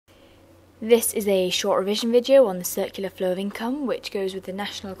This is a short revision video on the circular flow of income, which goes with the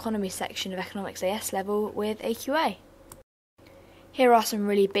National Economy section of Economics AS level with AQA. Here are some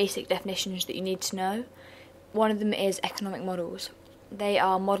really basic definitions that you need to know. One of them is economic models. They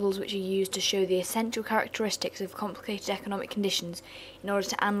are models which are used to show the essential characteristics of complicated economic conditions in order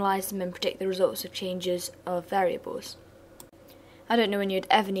to analyse them and predict the results of changes of variables. I don't know when you'd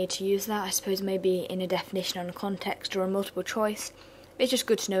ever need to use that. I suppose maybe in a definition on a context or a multiple choice. But it's just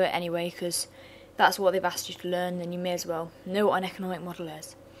good to know it anyway, because that's what they've asked you to learn, and you may as well know what an economic model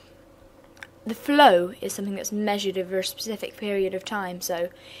is. The flow is something that's measured over a specific period of time, so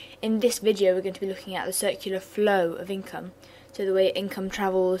in this video we're going to be looking at the circular flow of income, so the way income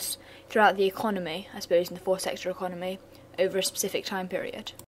travels throughout the economy, I suppose in the four-sector economy, over a specific time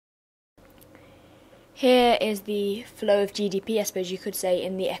period. Here is the flow of GDP, I suppose you could say,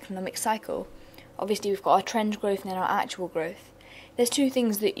 in the economic cycle. Obviously we've got our trend growth and then our actual growth. There's two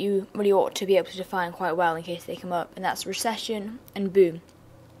things that you really ought to be able to define quite well in case they come up, and that's recession and boom.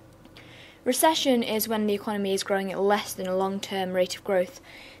 Recession is when the economy is growing at less than a long-term rate of growth.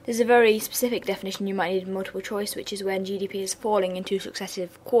 There's a very specific definition you might need in multiple choice, which is when GDP is falling in two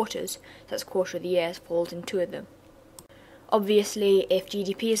successive quarters. So that's a quarter of the year, falls in two of them. Obviously, if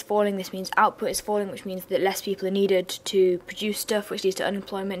GDP is falling, this means output is falling, which means that less people are needed to produce stuff, which leads to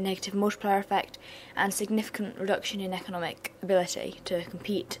unemployment, negative multiplier effect, and significant reduction in economic ability to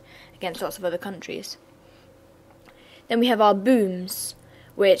compete against lots of other countries. Then we have our booms,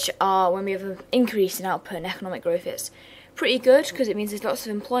 which are when we have an increase in output and economic growth. It's pretty good because it means there's lots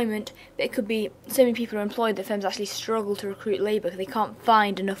of employment, but it could be so many people are employed that firms actually struggle to recruit labour because they can't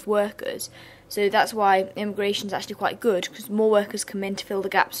find enough workers. So that's why immigration is actually quite good, because more workers come in to fill the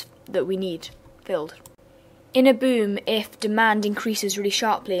gaps that we need filled. In a boom, if demand increases really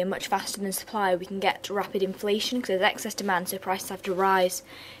sharply and much faster than supply, we can get rapid inflation because there's excess demand, so prices have to rise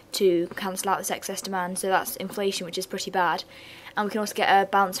to cancel out this excess demand, so that's inflation, which is pretty bad. And we can also get a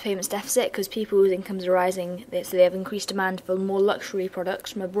balanced payments deficit because people's incomes are rising, so they have increased demand for more luxury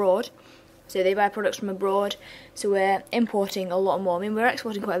products from abroad. So they buy products from abroad, so we're importing a lot more. I mean, we're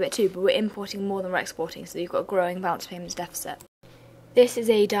exporting quite a bit too, but we're importing more than we're exporting, so you've got a growing balanced payments deficit. This is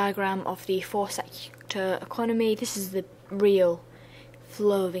a diagram of the four-sector economy. This is the real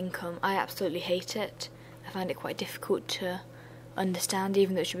flow of income. I absolutely hate it. I find it quite difficult to understand,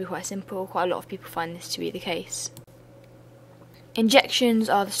 even though it should be quite simple. Quite a lot of people find this to be the case. Injections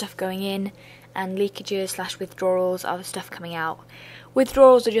are the stuff going in, and leakages/withdrawals are the stuff coming out.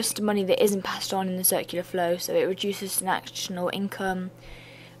 Withdrawals are just money that isn't passed on in the circular flow, so it reduces national income.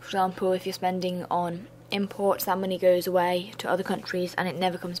 For example, if you're spending on imports, that money goes away to other countries and it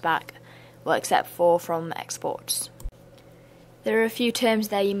never comes back, well, except for from exports. There are a few terms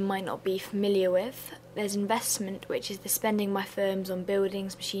there you might not be familiar with. There's investment, which is the spending by firms on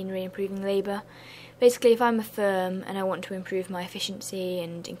buildings, machinery, improving labour. Basically, if I'm a firm and I want to improve my efficiency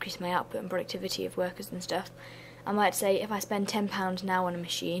and increase my output and productivity of workers and stuff, I might say if I spend £10 now on a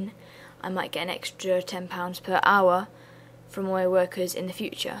machine, I might get an extra £10 per hour from my workers in the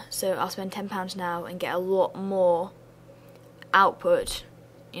future. So I'll spend £10 now and get a lot more output,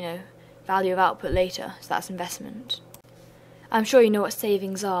 value of output later. So that's investment. I'm sure you know what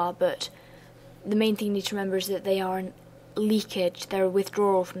savings are, but the main thing you need to remember is that they are a leakage, they're a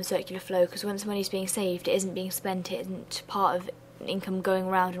withdrawal from the circular flow, because once money is being saved, it isn't being spent, it isn't part of income going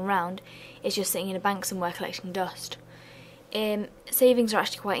round and round, it's just sitting in a bank somewhere collecting dust. Savings are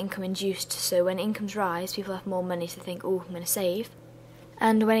actually quite income induced, so when incomes rise, people have more money to think, oh, I'm going to save.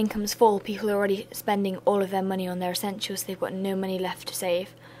 And when incomes fall, people are already spending all of their money on their essentials, so they've got no money left to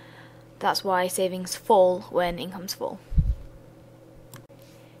save. That's why savings fall when incomes fall.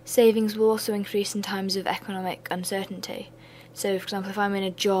 Savings will also increase in times of economic uncertainty. So, for example, if I'm in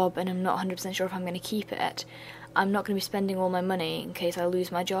a job and I'm not 100% sure if I'm going to keep it, I'm not going to be spending all my money in case I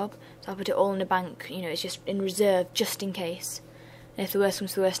lose my job. So I'll put it all in a bank, it's just in reserve just in case. And if the worst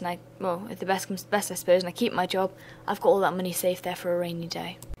comes to the worst, if the best comes to the best, I suppose, and I keep my job, I've got all that money saved there for a rainy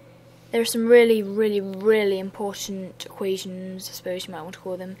day. There are some really, really, really important equations, I suppose you might want to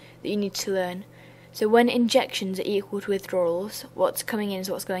call them, that you need to learn. So when injections are equal to withdrawals, what's coming in is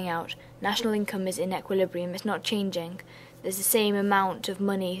what's going out. National income is in equilibrium, it's not changing. There's the same amount of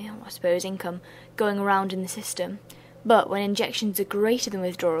money, I suppose, income, going around in the system. But when injections are greater than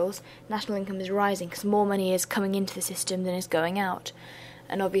withdrawals, national income is rising because more money is coming into the system than is going out.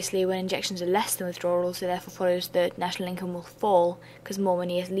 And obviously when injections are less than withdrawals, it therefore follows that national income will fall because more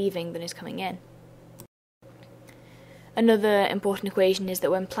money is leaving than is coming in. Another important equation is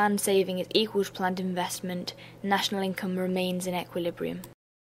that when planned saving is equal to planned investment, national income remains in equilibrium.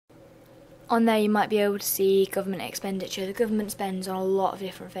 On there you might be able to see government expenditure. The government spends on a lot of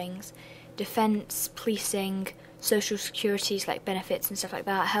different things. defence, policing, social securities like benefits and stuff like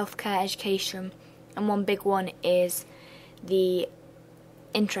that, healthcare, education, and one big one is the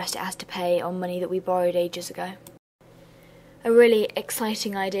interest it has to pay on money that we borrowed ages ago. A really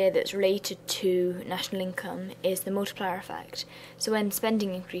exciting idea that's related to national income is the multiplier effect. So when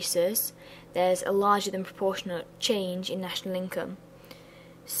spending increases, there's a larger than proportional change in national income.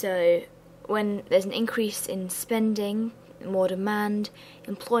 So when there's an increase in spending, more demand,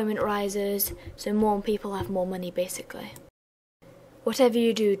 employment rises, so more people have more money basically. Whatever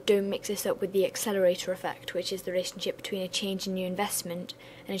you do, don't mix this up with the accelerator effect, which is the relationship between a change in new investment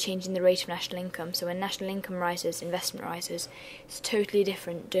and a change in the rate of national income. So when national income rises, investment rises. It's totally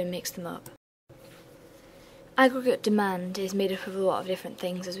different, don't mix them up. Aggregate demand is made up of a lot of different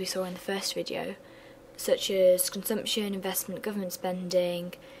things, as we saw in the first video, such as consumption, investment, government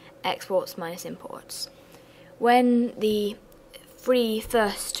spending, exports minus imports. When the three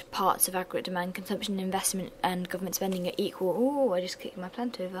first parts of aggregate demand, consumption, investment and government spending, are equal, I just kicked my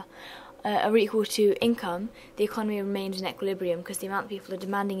plant over, are equal to income, the economy remains in equilibrium because the amount people are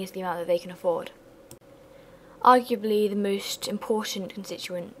demanding is the amount that they can afford. Arguably the most important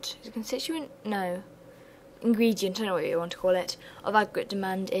ingredient, I don't know what you want to call it, of aggregate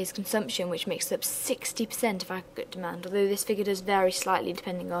demand is consumption, which makes up 60% of aggregate demand, although this figure does vary slightly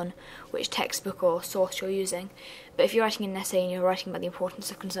depending on which textbook or source you're using. But if you're writing an essay and you're writing about the importance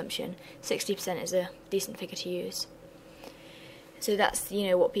of consumption, 60% is a decent figure to use. So that's,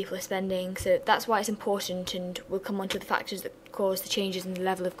 what people are spending, so that's why it's important, and we'll come on to the factors that cause the changes in the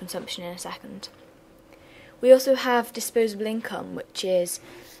level of consumption in a second. We also have disposable income, which is,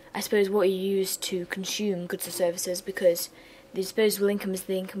 I suppose, what you use to consume goods or services, because the disposable income is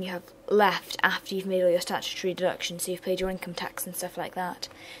the income you have left after you've made all your statutory deductions, so you've paid your income tax and stuff like that.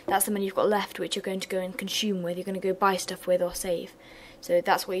 That's the money you've got left, which you're going to go and consume with, you're going to go buy stuff with or save. So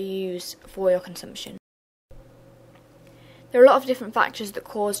that's what you use for your consumption. There are a lot of different factors that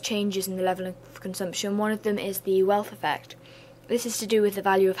cause changes in the level of consumption. One of them is the wealth effect. This is to do with the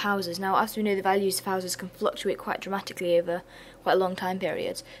value of houses. Now, as we know, the values of houses can fluctuate quite dramatically over quite long time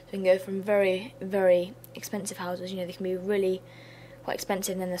periods. So we can go from very, very expensive houses, they can be really quite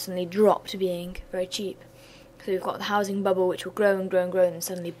expensive and then they suddenly drop to being very cheap. So we've got the housing bubble, which will grow and grow and grow and then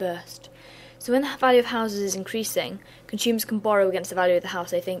suddenly burst. So when the value of houses is increasing, consumers can borrow against the value of the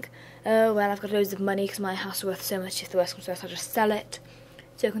house. They think, oh, well, I've got loads of money because my house is worth so much, if the worst comes to worst, I'll just sell it.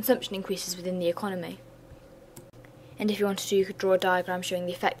 So consumption increases within the economy. And if you wanted to, you could draw a diagram showing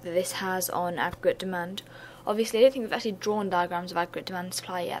the effect that this has on aggregate demand. Obviously, I don't think we've actually drawn diagrams of aggregate demand and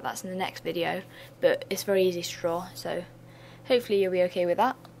supply yet, that's in the next video, but it's very easy to draw, so hopefully you'll be okay with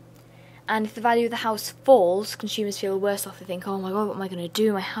that. And if the value of the house falls, consumers feel worse off. They think, oh my god, what am I going to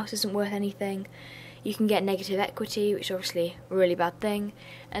do? My house isn't worth anything. You can get negative equity, which is obviously a really bad thing,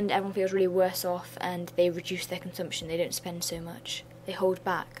 and everyone feels really worse off and they reduce their consumption, they don't spend so much. They hold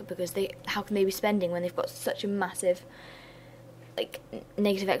back because how can they be spending when they've got such a massive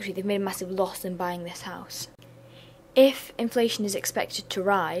negative equity? They've made a massive loss in buying this house. If inflation is expected to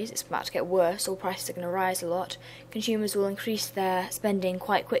rise, it's about to get worse, all prices are going to rise a lot, consumers will increase their spending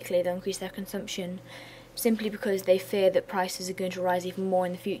quite quickly, they'll increase their consumption simply because they fear that prices are going to rise even more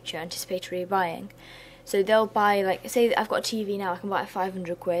in the future, anticipatory buying. So they'll buy, say I've got a TV now, I can buy it for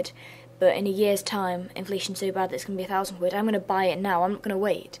 £500, but in a year's time, inflation's so bad that it's going to be £1,000, I'm going to buy it now, I'm not going to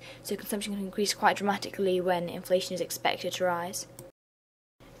wait. So consumption can increase quite dramatically when inflation is expected to rise.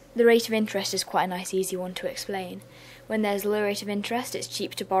 The rate of interest is quite a nice easy one to explain. When there's a low rate of interest, it's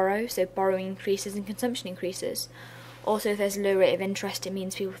cheap to borrow, so borrowing increases and consumption increases. Also, if there's a low rate of interest, it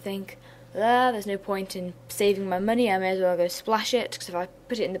means people think, there's no point in saving my money, I may as well go splash it, because if I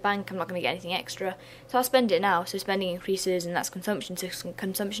put it in the bank I'm not going to get anything extra, so I'll spend it now, so spending increases and that's consumption, so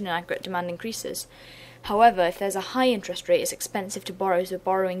consumption and aggregate demand increases. However, if there's a high interest rate, it's expensive to borrow, so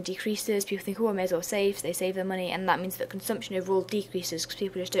borrowing decreases, people think, I may as well save, so they save their money, and that means that consumption overall decreases because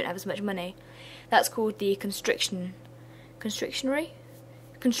people just don't have as much money. That's called the constricting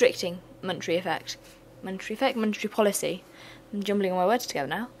monetary effect. Monetary policy. I'm jumbling all my words together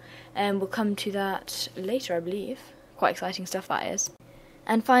now. We'll come to that later, I believe. Quite exciting stuff, that is.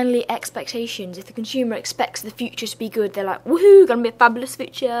 And finally, expectations. If the consumer expects the future to be good, they're like, woohoo, gonna be a fabulous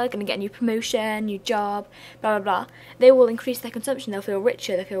future, gonna get a new promotion, new job, blah, blah, blah. They will increase their consumption, they'll feel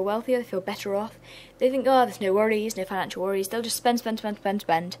richer, they'll feel wealthier, they'll feel better off. They think, there's no worries, no financial worries, they'll just spend.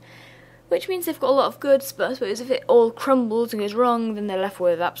 Which means they've got a lot of goods, but I suppose if it all crumbles and goes wrong, then they're left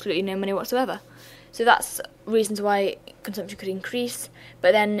with absolutely no money whatsoever. So that's reasons why consumption could increase.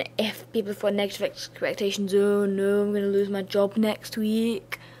 But then if people have got negative expectations, oh no, I'm going to lose my job next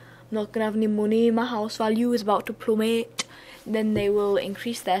week, I'm not going to have any money, my house value is about to plummet, then they will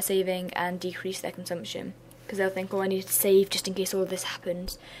increase their saving and decrease their consumption, because they'll think, oh, I need to save just in case all of this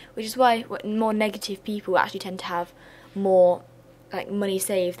happens, which is why more negative people actually tend to have more money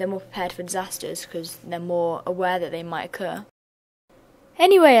saved. They're more prepared for disasters because they're more aware that they might occur.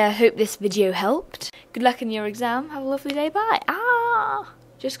 Anyway, I hope this video helped. Good luck in your exam. Have a lovely day. Bye.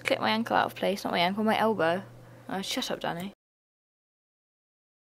 Just clipped my ankle out of place. Not my ankle, my elbow. Oh, shut up, Danny.